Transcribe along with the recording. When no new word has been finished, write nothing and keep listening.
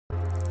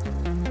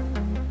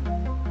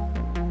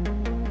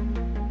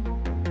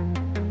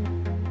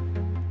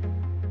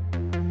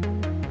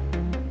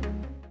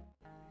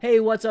Hey,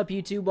 what's up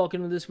YouTube?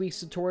 Welcome to this week's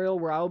tutorial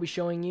where I will be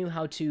showing you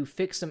how to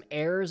fix some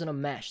errors in a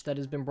mesh that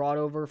has been brought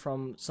over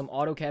from some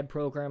AutoCAD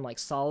program like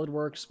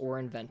SolidWorks or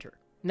Inventor.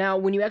 Now,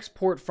 when you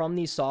export from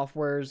these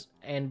softwares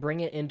and bring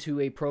it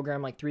into a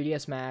program like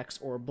 3ds Max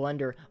or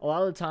Blender, a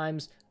lot of the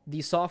times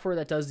the software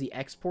that does the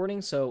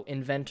exporting, so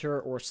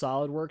Inventor or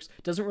SolidWorks,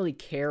 doesn't really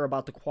care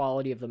about the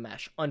quality of the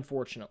mesh,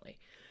 unfortunately.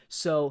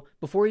 So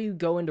before you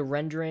go into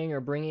rendering or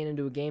bringing it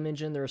into a game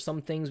engine, there are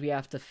some things we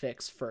have to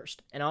fix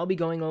first. And I'll be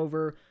going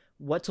over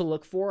what to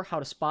look for, how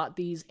to spot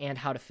these, and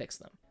how to fix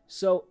them.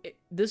 So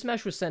this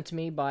mesh was sent to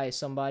me by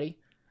somebody,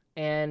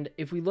 and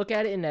if we look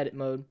at it in edit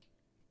mode,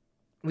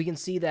 we can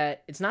see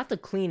that it's not the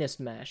cleanest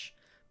mesh,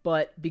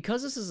 but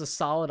because this is a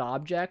solid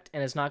object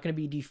and it's not going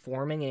to be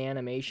deforming in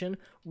animation,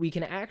 we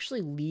can actually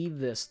leave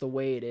this the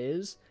way it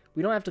is.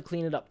 We don't have to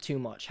clean it up too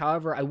much.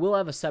 However, I will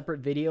have a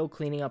separate video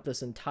cleaning up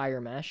this entire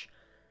mesh,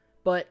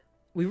 but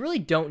we really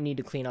don't need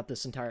to clean up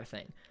this entire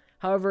thing.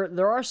 However,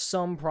 there are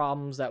some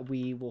problems that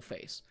we will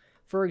face.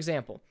 For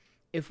example,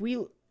 this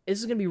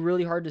is going to be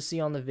really hard to see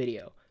on the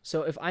video.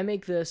 So if I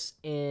make this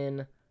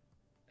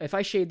if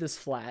I shade this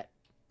flat,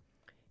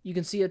 you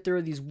can see that there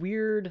are these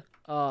weird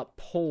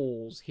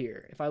poles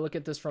here. If I look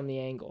at this from the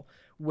angle,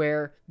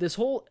 where this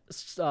whole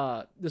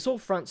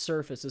front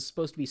surface is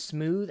supposed to be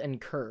smooth and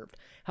curved.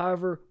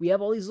 However, we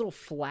have all these little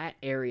flat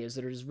areas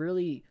that are just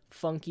really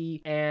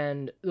funky,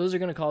 and those are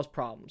going to cause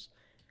problems.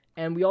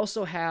 And we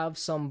also have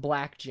some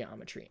black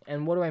geometry.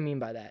 And what do I mean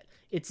by that?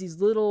 It's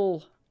these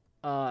little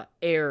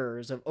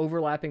errors of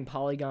overlapping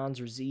polygons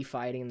or Z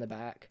fighting in the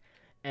back,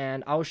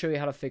 and I'll show you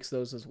how to fix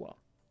those as well.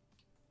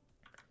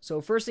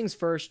 So first things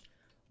first,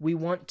 we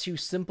want to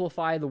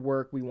simplify the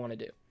work we want to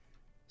do.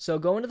 So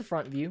go into the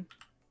front view,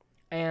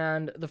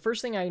 and the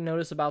first thing I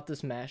notice about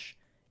this mesh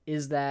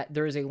is that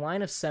there is a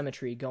line of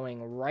symmetry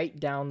going right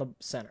down the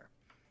center.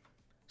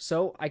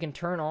 So I can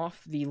turn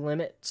off the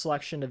limit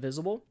selection to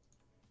visible.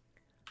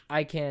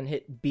 I can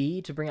hit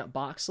B to bring up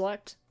box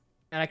select,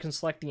 and I can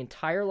select the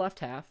entire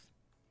left half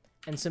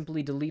and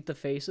simply delete the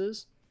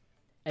faces,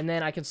 and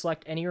then I can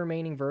select any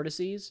remaining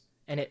vertices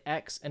and hit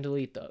X and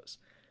delete those.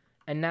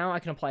 And now I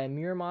can apply a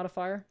mirror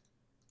modifier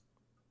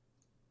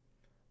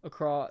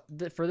across.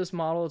 For this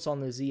model, it's on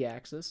the Z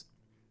axis,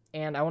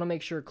 and I want to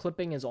make sure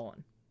clipping is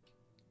on.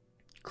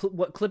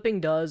 What clipping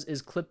does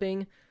is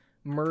clipping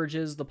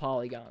merges the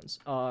polygons,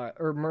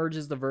 or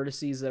merges the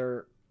vertices that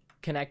are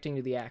connecting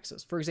to the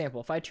axis. For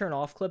example, if I turn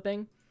off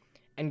clipping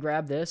and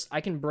grab this, I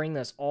can bring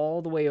this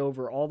all the way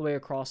over, all the way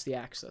across the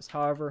axis.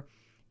 However,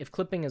 if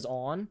clipping is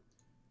on,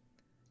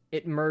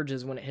 it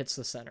merges when it hits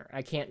the center.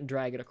 I can't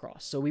drag it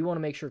across. So we want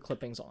to make sure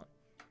clipping's on.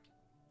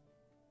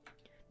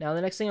 Now the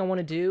next thing I want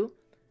to do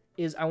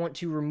is I want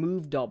to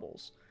remove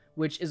doubles,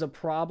 which is a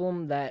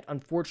problem that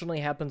unfortunately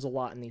happens a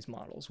lot in these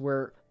models,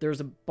 where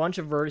there's a bunch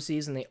of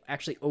vertices and they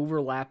actually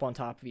overlap on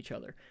top of each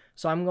other.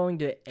 So I'm going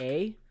to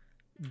A,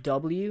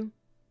 W,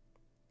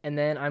 and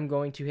then I'm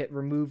going to hit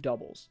remove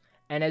doubles.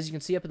 And as you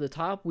can see up at the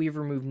top, we've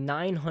removed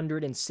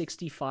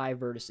 965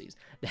 vertices.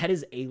 That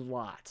is a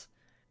lot.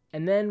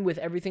 And then with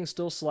everything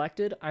still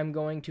selected, I'm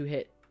going to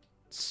hit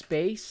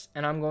space,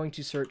 and I'm going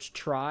to search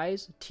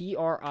tris,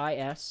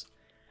 T-R-I-S,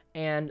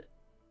 and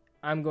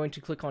I'm going to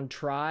click on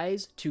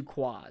tris to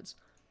quads.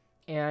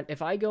 And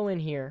if I go in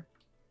here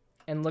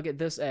and look at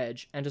this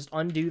edge and just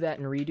undo that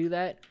and redo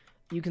that,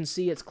 you can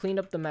see it's cleaned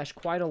up the mesh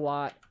quite a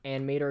lot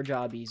and made our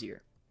job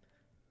easier.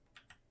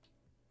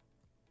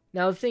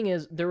 Now the thing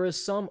is, there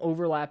was some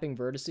overlapping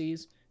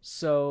vertices,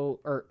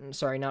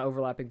 not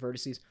overlapping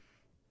vertices,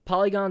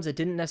 polygons that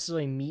didn't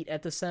necessarily meet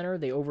at the center,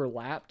 they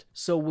overlapped,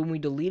 so when we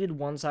deleted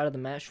one side of the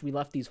mesh, we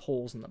left these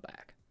holes in the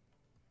back.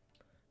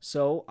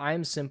 So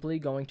I'm simply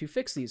going to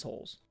fix these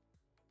holes.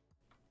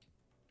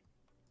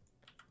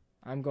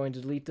 I'm going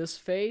to delete this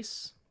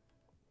face,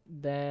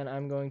 then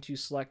I'm going to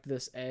select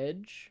this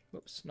edge,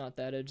 whoops, not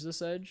that edge,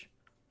 this edge,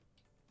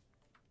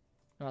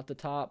 not the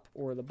top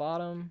or the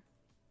bottom.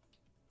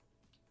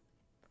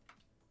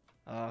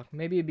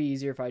 Maybe it'd be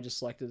easier if I just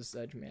selected this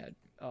edge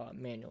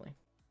manually.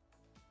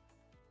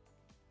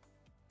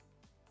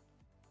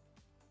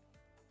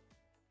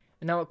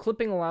 And now what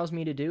clipping allows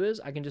me to do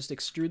is I can just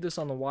extrude this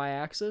on the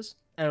y-axis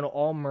and it'll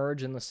all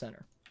merge in the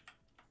center.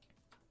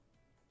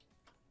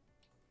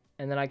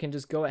 And then I can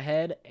just go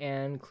ahead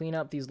and clean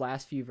up these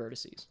last few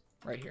vertices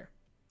right here.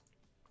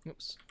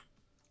 Oops.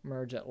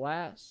 Merge at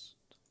last.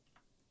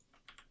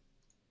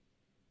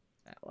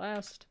 At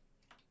last.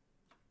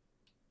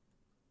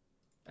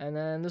 And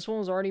then this one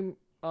was already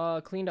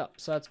cleaned up,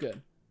 so that's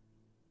good.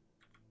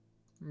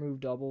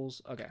 Remove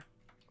doubles. Okay.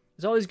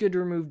 It's always good to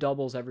remove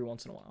doubles every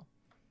once in a while.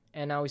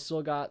 And now we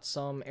still got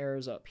some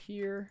errors up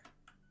here.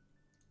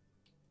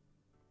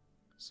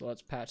 So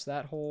let's patch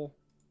that hole.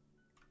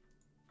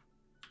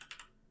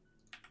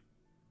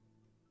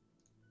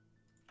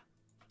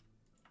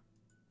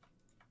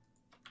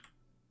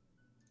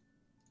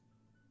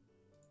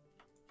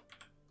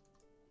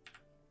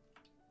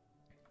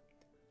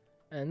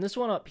 And this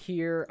one up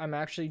here, I'm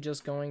actually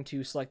just going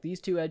to select these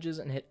two edges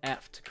and hit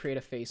F to create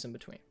a face in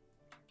between.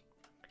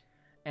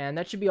 And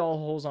that should be all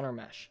holes on our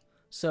mesh.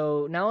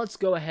 So now let's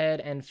go ahead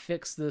and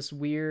fix this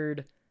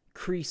weird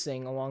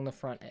creasing along the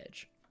front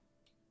edge.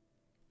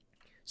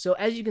 So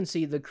as you can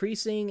see, the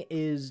creasing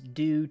is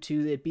due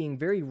to it being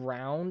very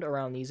round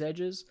around these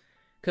edges,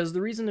 because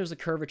the reason there's a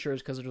curvature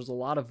is because there's a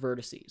lot of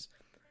vertices.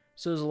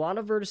 So there's a lot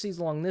of vertices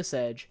along this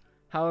edge,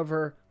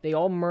 however, they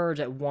all merge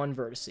at one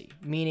vertice,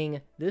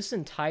 meaning this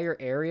entire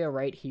area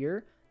right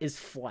here is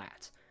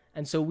flat.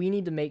 And so we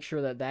need to make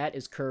sure that that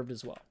is curved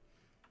as well.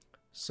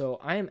 So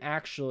I am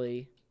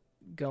actually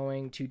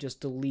going to just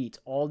delete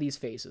all these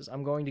faces.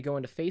 I'm going to go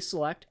into face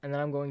select, and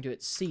then I'm going to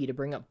hit C to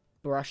bring up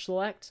brush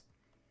select,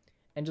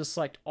 and just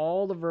select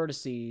all the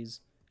vertices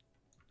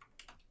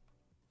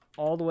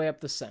all the way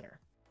up the center.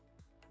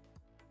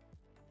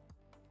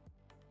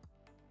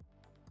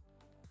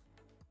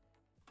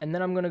 And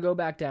then I'm going to go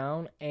back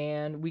down,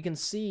 and we can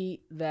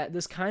see that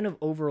this kind of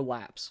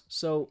overlaps.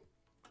 So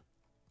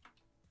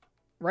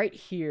right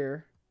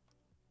here,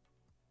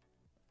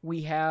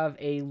 we have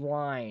a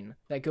line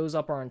that goes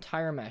up our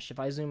entire mesh. If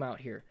I zoom out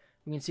here,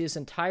 we can see this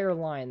entire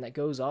line that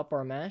goes up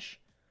our mesh.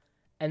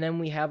 And then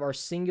we have our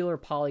singular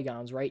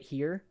polygons right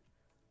here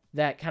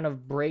that kind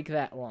of break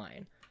that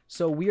line.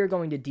 So we are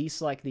going to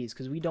deselect these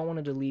because we don't want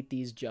to delete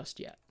these just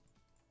yet.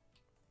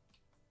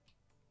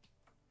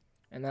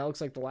 And that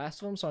looks like the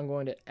last of them, so I'm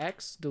going to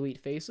X, delete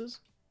faces.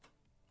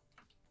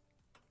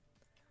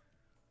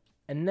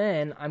 And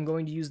then I'm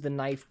going to use the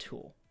knife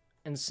tool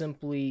and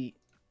simply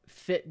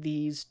fit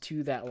these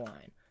to that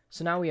line.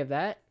 So now we have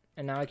that,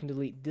 and now I can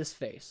delete this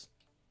face.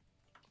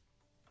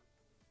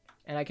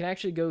 And I can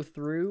actually go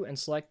through and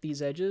select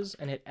these edges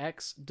and hit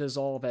X,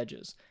 dissolve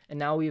edges. And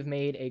now we have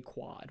made a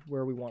quad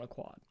where we want a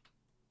quad.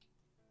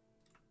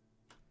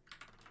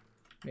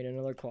 Made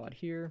another quad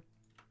here.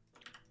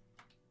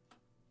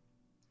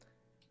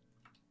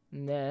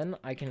 And then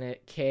I can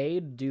hit K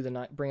to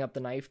do bring up the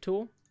knife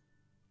tool.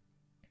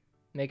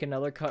 Make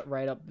another cut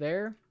right up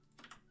there.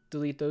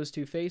 Delete those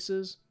two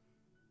faces.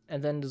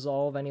 And then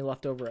dissolve any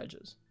leftover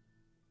edges.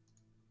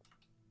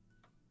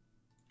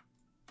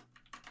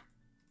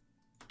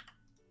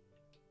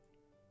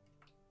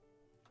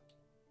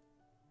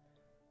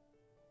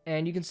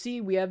 And you can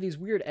see we have these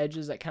weird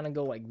edges that kind of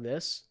go like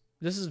this.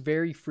 This is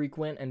very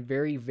frequent and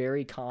very,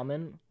 very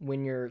common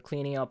when you're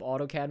cleaning up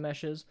AutoCAD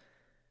meshes.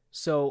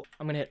 So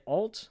I'm going to hit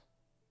Alt,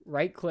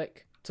 right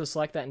click to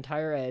select that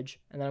entire edge,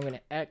 and then I'm going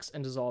to X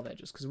and dissolve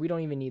edges because we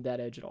don't even need that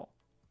edge at all.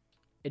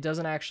 It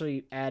doesn't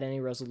actually add any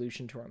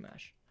resolution to our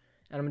mesh.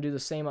 And I'm going to do the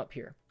same up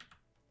here.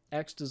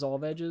 X,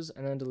 dissolve edges,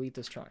 and then delete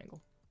this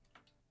triangle.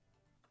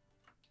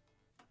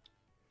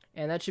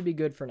 And that should be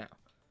good for now.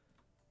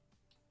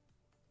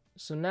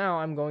 So now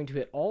I'm going to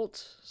hit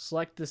Alt,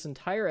 select this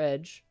entire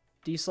edge,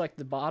 deselect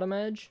the bottom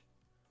edge,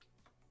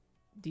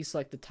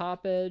 deselect the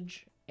top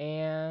edge,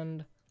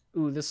 and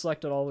ooh, this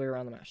selected all the way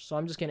around the mesh. So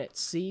I'm just going to hit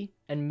C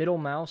and middle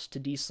mouse to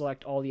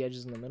deselect all the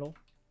edges in the middle.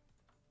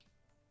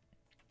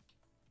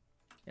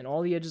 And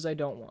all the edges I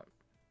don't want.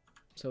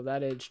 So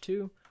that edge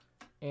too.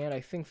 And I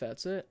think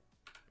that's it.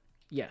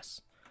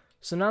 Yes.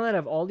 So now that I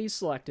have all these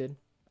selected,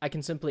 I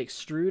can simply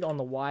extrude on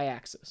the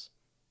Y-axis.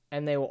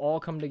 And they will all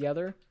come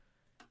together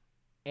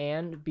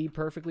and be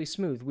perfectly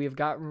smooth. We have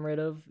gotten rid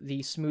of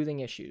the smoothing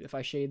issue if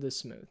I shade this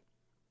smooth.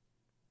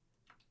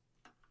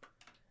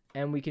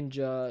 And we can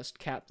just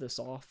cap this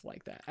off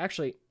like that.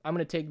 Actually, I'm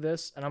going to take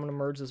this and I'm going to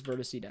merge this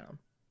vertice down.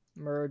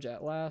 Merge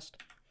at last.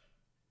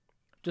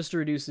 Just to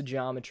reduce the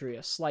geometry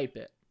a slight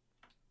bit.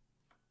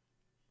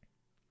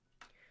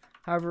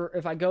 However,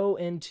 if I go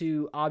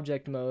into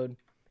object mode,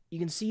 you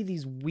can see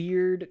these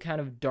weird kind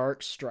of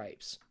dark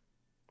stripes.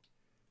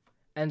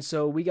 And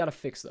so we got to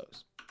fix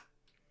those.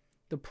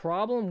 The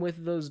problem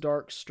with those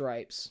dark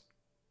stripes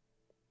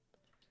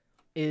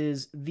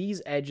is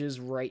these edges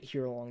right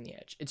here along the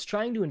edge. It's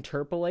trying to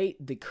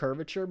interpolate the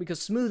curvature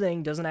because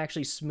smoothing doesn't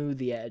actually smooth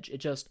the edge. It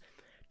just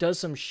does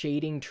some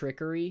shading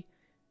trickery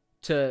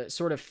to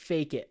sort of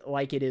fake it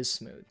like it is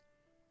smooth.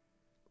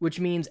 Which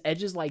means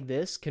edges like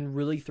this can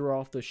really throw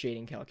off those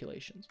shading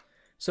calculations.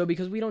 So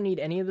because we don't need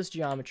any of this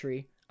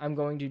geometry, I'm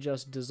going to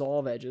just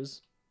dissolve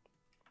edges.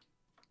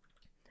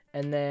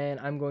 And then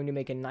I'm going to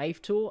make a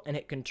knife tool and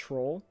hit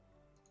Control.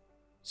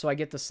 So I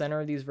get the center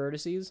of these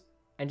vertices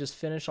and just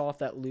finish off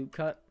that loop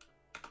cut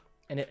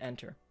and hit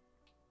Enter.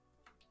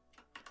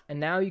 And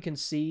now you can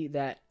see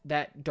that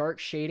that dark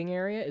shading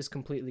area is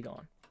completely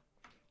gone.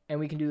 And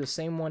we can do the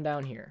same one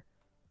down here.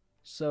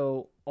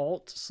 So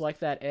Alt, select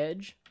that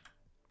edge,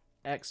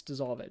 X,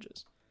 dissolve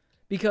edges.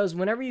 Because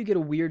whenever you get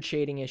a weird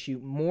shading issue,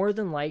 more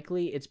than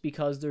likely it's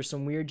because there's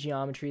some weird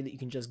geometry that you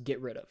can just get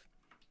rid of.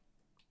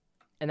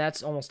 And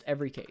that's almost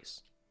every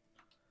case.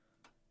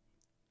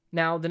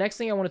 Now, the next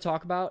thing I want to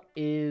talk about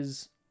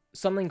is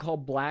something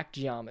called black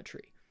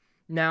geometry.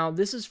 Now,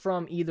 this is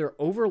from either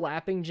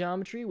overlapping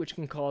geometry, which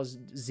can cause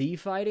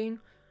Z-fighting,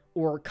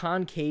 or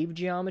concave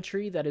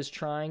geometry that is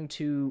trying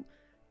to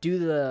do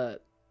the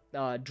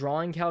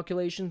drawing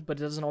calculations, but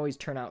it doesn't always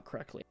turn out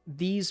correctly.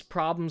 These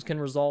problems can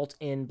result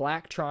in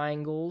black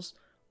triangles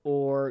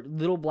or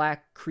little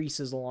black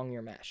creases along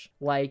your mesh,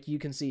 like you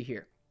can see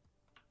here.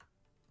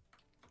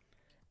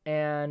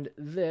 And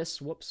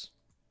this, whoops,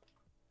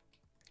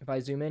 if I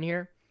zoom in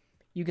here,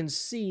 you can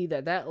see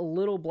that that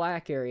little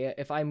black area,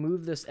 if I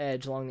move this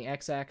edge along the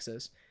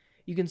x-axis,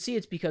 you can see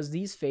it's because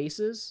these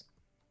faces,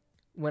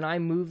 when I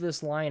move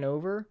this line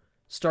over,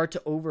 start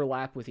to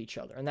overlap with each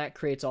other, and that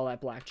creates all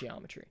that black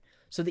geometry.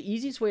 So the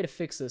easiest way to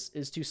fix this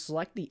is to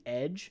select the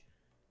edge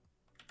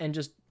and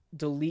just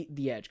delete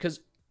the edge, because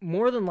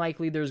more than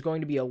likely there's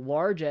going to be a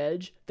large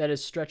edge that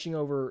is stretching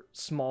over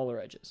smaller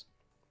edges.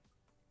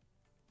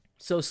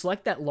 So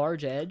select that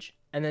large edge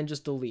and then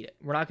just delete it.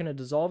 We're not going to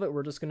dissolve it,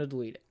 we're just going to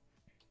delete it.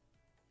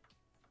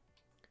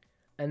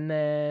 And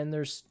then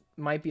there's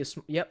might be a,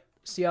 yep,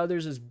 see how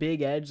there's this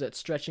big edge that's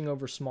stretching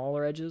over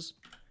smaller edges?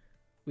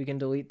 We can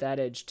delete that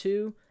edge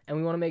too, and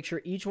we want to make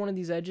sure each one of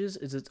these edges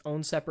is its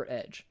own separate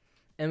edge.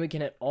 And we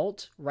can hit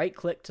Alt, right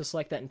click to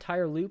select that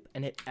entire loop,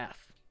 and hit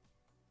F.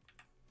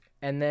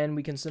 And then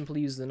we can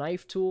simply use the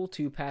knife tool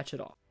to patch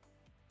it off.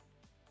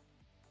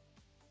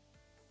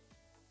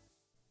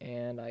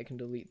 And I can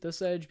delete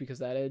this edge because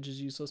that edge is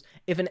useless.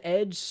 If an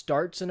edge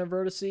starts in a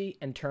vertice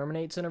and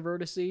terminates in a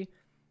vertice,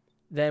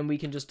 then we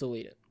can just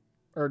delete it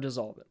or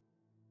dissolve it.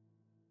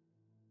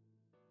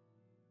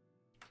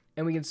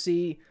 And we can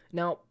see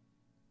now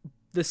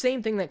the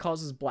same thing that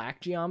causes black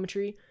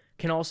geometry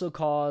can also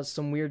cause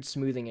some weird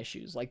smoothing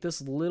issues, like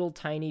this little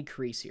tiny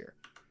crease here.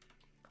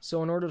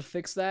 So in order to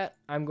fix that,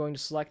 I'm going to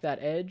select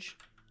that edge.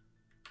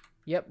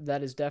 Yep,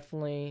 that is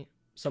definitely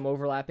some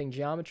overlapping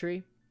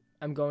geometry.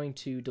 I'm going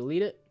to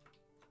delete it.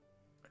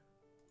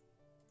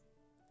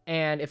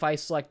 And if I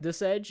select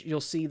this edge,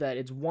 you'll see that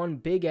it's one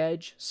big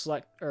edge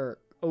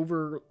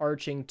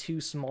overarching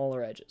two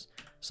smaller edges.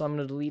 So I'm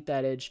going to delete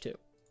that edge too.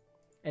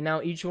 And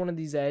now each one of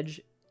these edges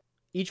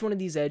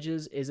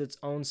is its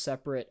own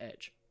separate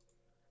edge.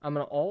 I'm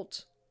going to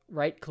Alt,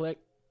 right click,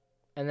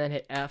 and then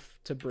hit F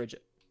to bridge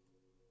it.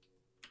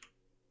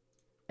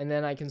 And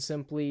then I can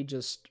simply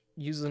just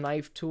use the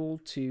knife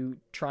tool to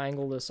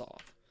triangle this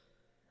off.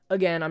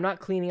 Again, I'm not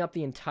cleaning up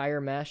the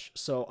entire mesh,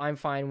 so I'm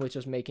fine with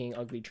just making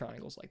ugly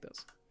triangles like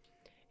this.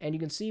 And you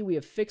can see we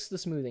have fixed the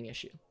smoothing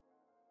issue.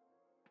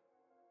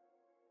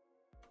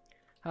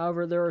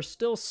 However, there are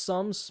still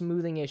some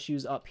smoothing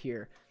issues up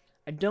here.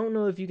 I don't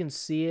know if you can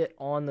see it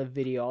on the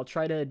video. I'll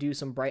try to do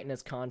some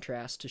brightness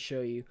contrast to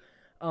show you.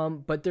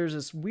 But there's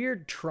this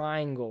weird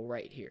triangle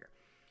right here.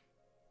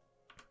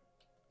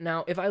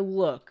 Now, if I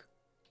look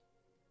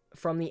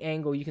from the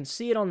angle, you can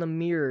see it on the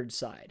mirrored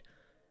side.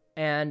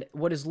 And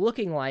what is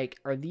looking like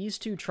are these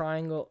two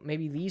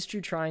maybe these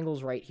two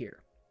triangles right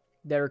here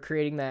that are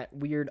creating that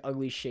weird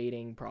ugly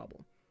shading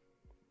problem.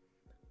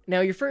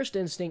 Now, your first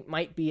instinct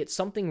might be it's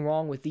something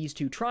wrong with these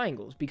two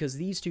triangles because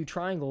these two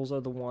triangles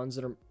are the ones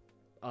that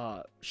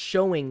are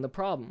showing the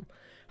problem.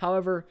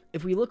 However,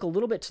 if we look a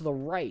little bit to the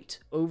right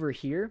over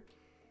here,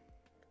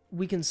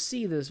 we can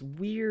see this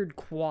weird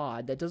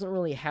quad that doesn't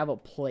really have a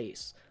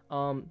place.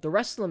 The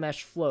rest of the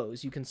mesh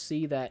flows. You can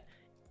see that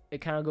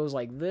it kind of goes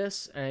like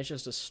this, and it's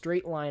just a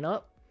straight line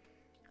up.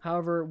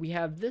 However, we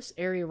have this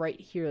area right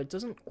here that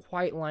doesn't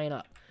quite line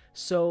up.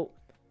 So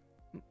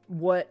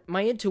what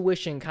my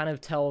intuition kind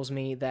of tells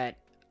me that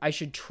I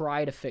should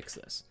try to fix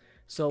this.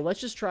 So let's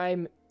just try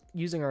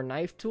using our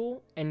knife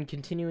tool and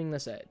continuing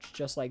this edge,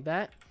 just like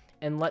that.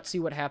 And let's see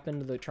what happened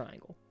to the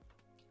triangle.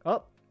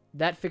 Oh,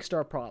 that fixed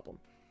our problem.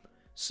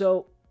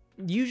 So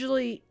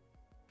usually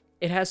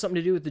it has something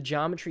to do with the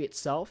geometry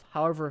itself.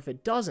 However, if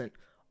it doesn't,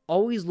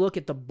 always look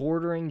at the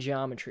bordering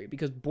geometry,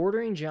 because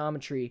bordering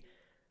geometry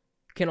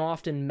can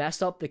often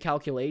mess up the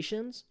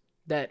calculations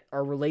that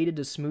are related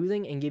to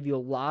smoothing and give you a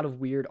lot of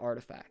weird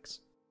artifacts.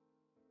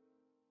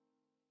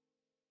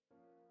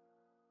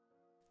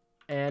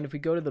 And if we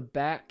go to the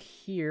back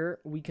here,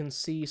 we can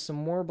see some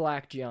more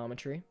black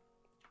geometry.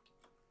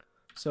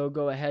 So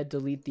go ahead,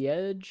 delete the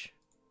edge,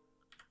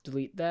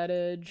 delete that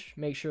edge,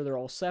 make sure they're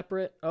all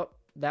separate. Oh,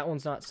 that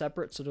one's not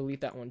separate, so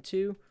delete that one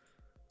too.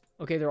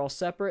 Okay, they're all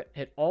separate.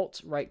 Hit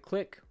Alt, right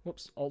click,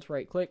 whoops, Alt,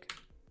 right click,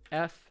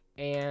 F,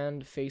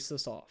 and face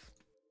this off.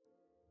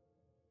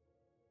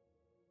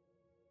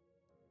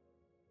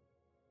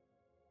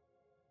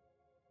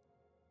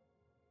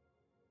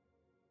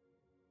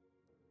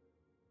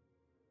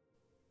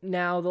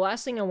 Now, the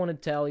last thing I want to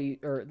tell you,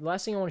 or the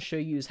last thing I want to show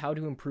you is how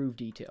to improve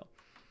detail.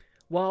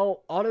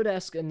 While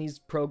Autodesk and these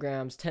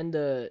programs tend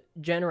to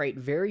generate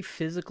very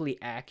physically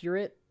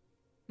accurate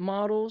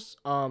models,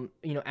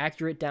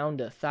 accurate down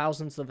to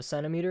thousandths of a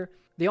centimeter,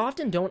 they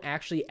often don't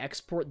actually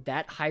export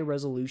that high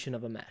resolution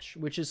of a mesh,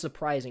 which is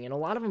surprising. And a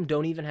lot of them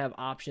don't even have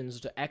options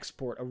to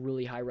export a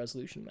really high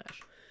resolution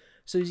mesh.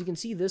 So as you can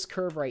see, this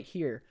curve right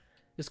here,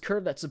 this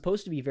curve that's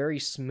supposed to be very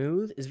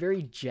smooth is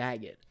very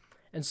jagged.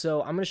 And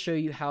so I'm going to show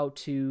you how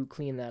to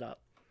clean that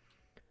up.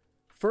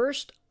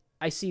 First,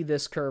 I see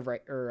this curve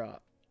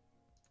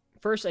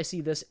first I see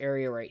this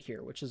area right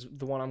here, which is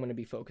the one I'm going to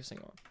be focusing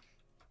on.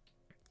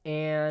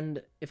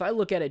 And if I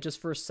look at it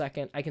just for a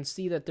second, I can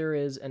see that there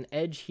is an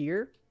edge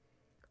here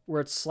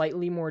where it's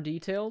slightly more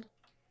detailed.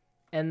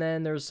 And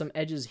then there's some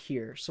edges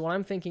here. So what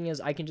I'm thinking is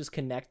I can just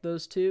connect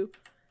those two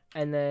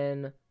and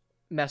then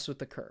mess with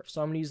the curve.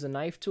 So I'm going to use the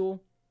knife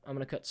tool I'm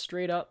going to cut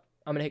straight up.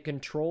 I'm going to hit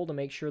Control to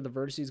make sure the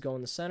vertices go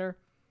in the center.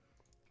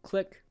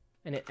 Click,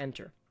 and hit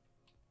Enter.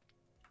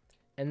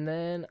 And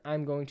then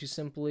I'm going to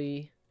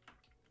simply,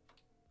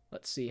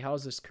 let's see,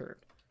 how's this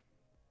curved?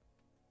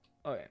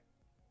 Okay,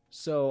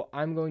 so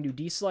I'm going to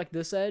deselect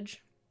this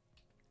edge,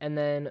 and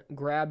then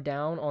grab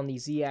down on the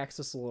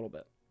Z-axis a little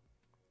bit.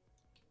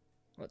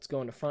 Let's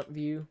go into front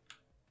view.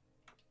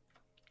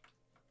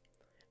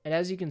 And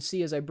as you can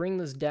see, as I bring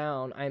this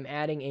down, I'm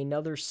adding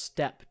another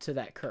step to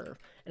that curve.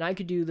 And I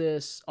could do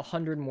this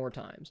 100 more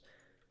times.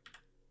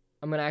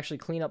 I'm going to actually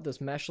clean up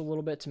this mesh a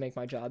little bit to make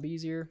my job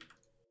easier.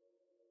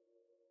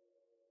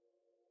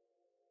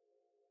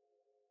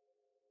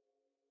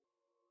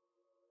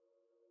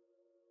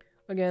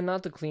 Again,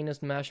 not the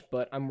cleanest mesh,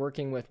 but I'm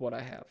working with what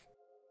I have.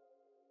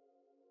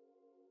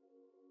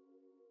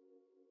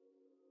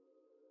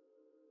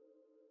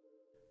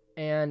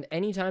 And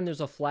anytime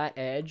there's a flat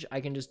edge, I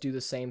can just do the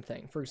same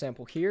thing. For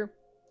example, here,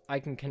 I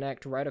can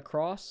connect right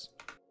across,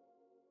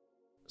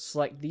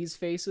 select these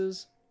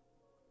faces,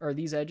 or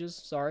these edges,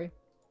 sorry,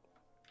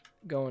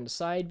 go into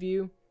side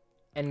view,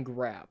 and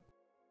grab.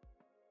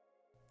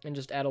 And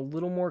just add a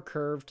little more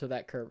curve to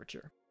that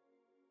curvature.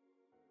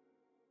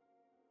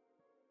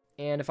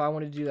 And if I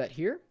want to do that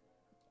here,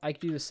 I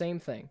could do the same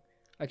thing.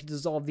 I could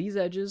dissolve these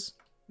edges,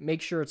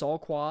 make sure it's all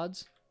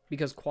quads,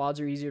 because quads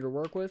are easier to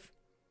work with.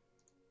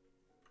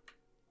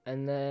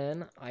 And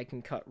then I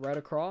can cut right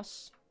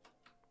across,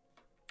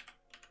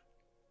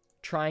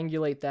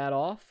 triangulate that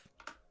off,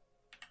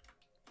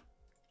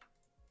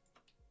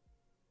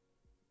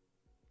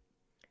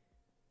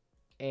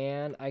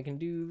 and I can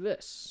do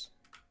this.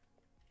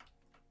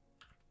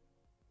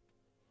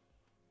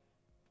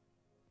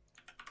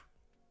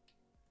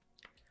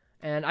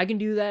 And I can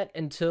do that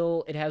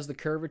until it has the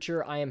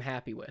curvature I am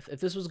happy with. If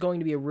this was going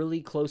to be a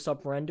really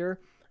close-up render,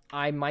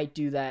 I might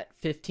do that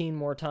 15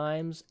 more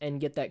times and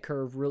get that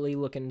curve really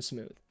looking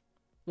smooth.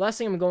 Last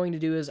thing I'm going to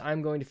do is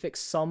I'm going to fix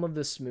some of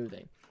the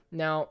smoothing.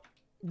 Now,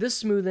 this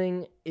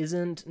smoothing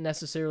isn't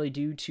necessarily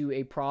due to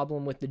a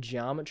problem with the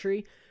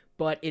geometry,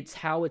 but it's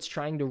how it's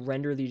trying to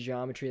render the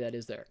geometry that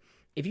is there.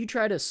 If you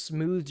try to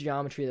smooth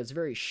geometry that's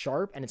very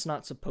sharp and it's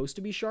not supposed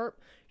to be sharp,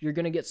 you're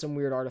going to get some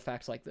weird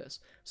artifacts like this.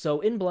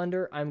 So in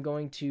Blender, I'm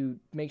going to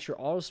make sure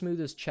Auto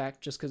Smooth is checked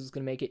just because it's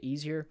going to make it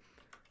easier.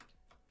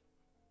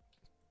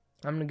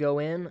 I'm going to go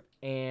in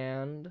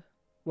and,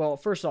 well,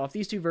 first off,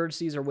 these two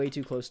vertices are way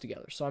too close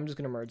together, so I'm just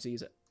going to merge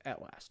these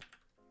at last.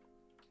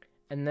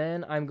 And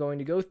then I'm going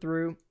to go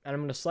through, and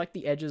I'm going to select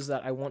the edges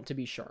that I want to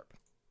be sharp.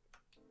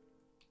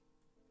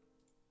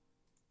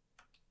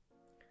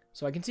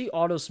 So I can see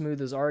Auto Smooth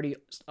is already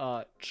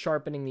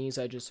sharpening these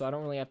edges, so I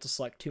don't really have to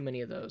select too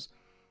many of those.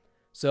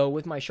 So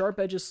with my sharp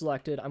edges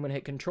selected, I'm going to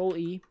hit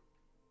Control-E,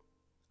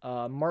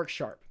 Mark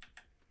Sharp.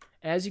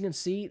 As you can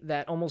see,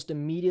 that almost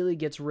immediately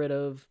gets rid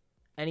of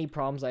any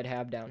problems I'd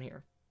have down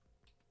here.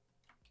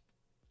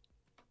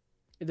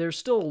 There's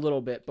still a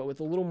little bit, but with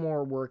a little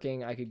more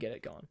working, I could get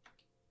it gone.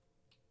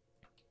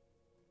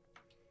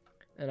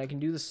 And I can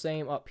do the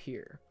same up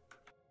here.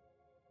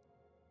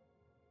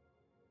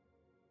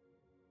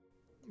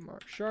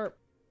 Mark Sharp.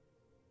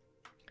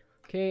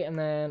 Okay, and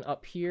then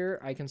up here,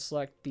 I can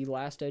select the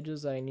last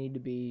edges that I need to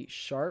be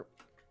sharp.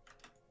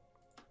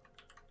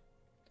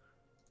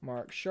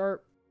 Mark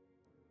Sharp.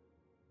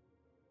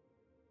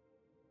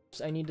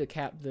 I need to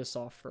cap this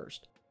off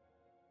first.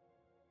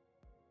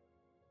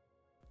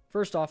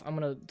 First off, I'm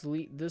going to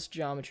delete this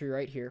geometry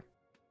right here.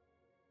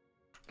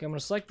 Okay, I'm going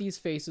to select these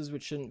faces,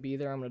 which shouldn't be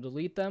there. I'm going to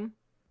delete them.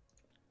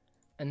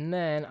 And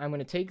then I'm going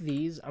to take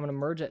these, I'm going to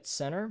merge at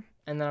center,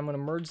 and then I'm going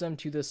to merge them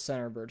to this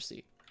center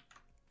vertex.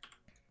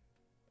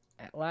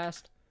 At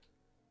last.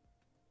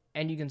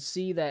 And you can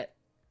see that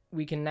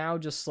we can now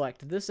just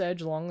select this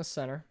edge along the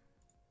center.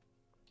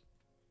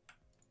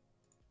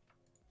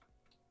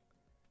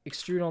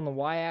 Extrude on the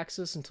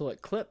y-axis until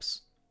it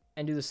clips,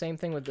 and do the same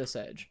thing with this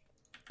edge.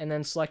 And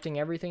then selecting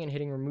everything and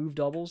hitting remove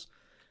doubles,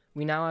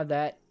 we now have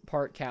that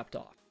part capped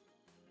off.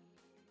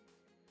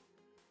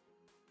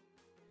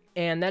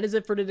 And that is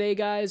it for today,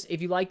 guys.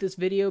 If you like this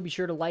video, be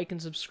sure to like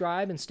and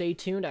subscribe, and stay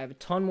tuned. I have a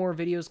ton more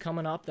videos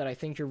coming up that I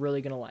think you're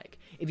really going to like.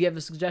 If you have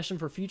a suggestion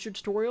for future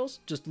tutorials,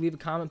 just leave a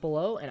comment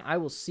below, and I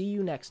will see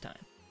you next time.